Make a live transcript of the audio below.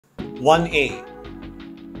1A,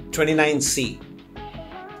 29C,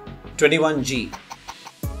 21G.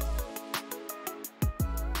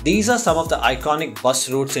 These are some of the iconic bus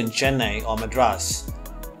routes in Chennai or Madras,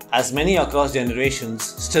 as many across generations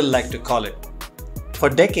still like to call it. For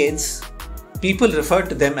decades, people referred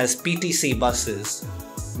to them as PTC buses,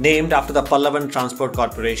 named after the Pallavan Transport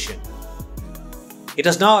Corporation. It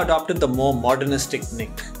has now adopted the more modernistic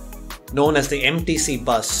nick, known as the MTC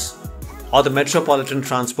bus or the Metropolitan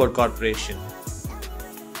Transport Corporation.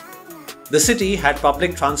 The city had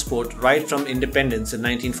public transport right from independence in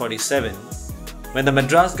 1947, when the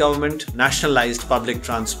Madras government nationalised public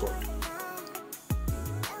transport.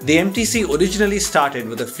 The MTC originally started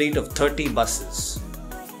with a fleet of 30 buses.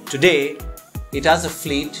 Today, it has a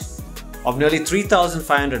fleet of nearly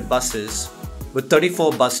 3,500 buses with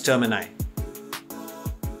 34 bus termini.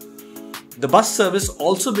 The bus service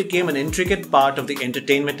also became an intricate part of the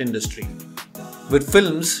entertainment industry, with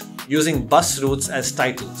films using bus routes as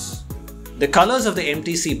titles. The colours of the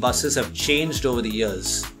MTC buses have changed over the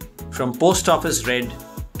years, from post office red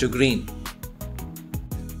to green.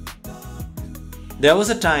 There was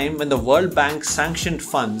a time when the World Bank sanctioned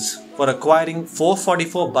funds for acquiring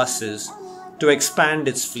 444 buses to expand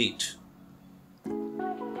its fleet.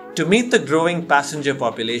 To meet the growing passenger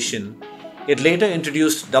population, it later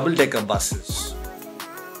introduced double-decker buses.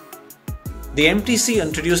 The MTC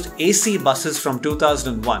introduced AC buses from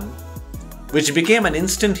 2001, which became an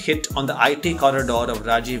instant hit on the IT corridor of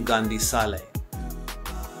Rajiv Gandhi Salai.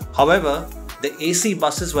 However, the AC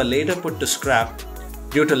buses were later put to scrap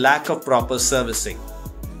due to lack of proper servicing.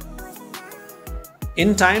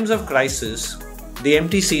 In times of crisis, the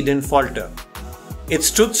MTC didn't falter. It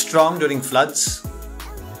stood strong during floods,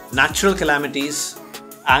 natural calamities,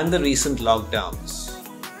 and the recent lockdowns.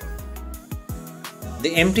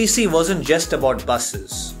 The MTC wasn't just about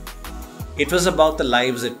buses. It was about the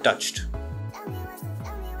lives it touched.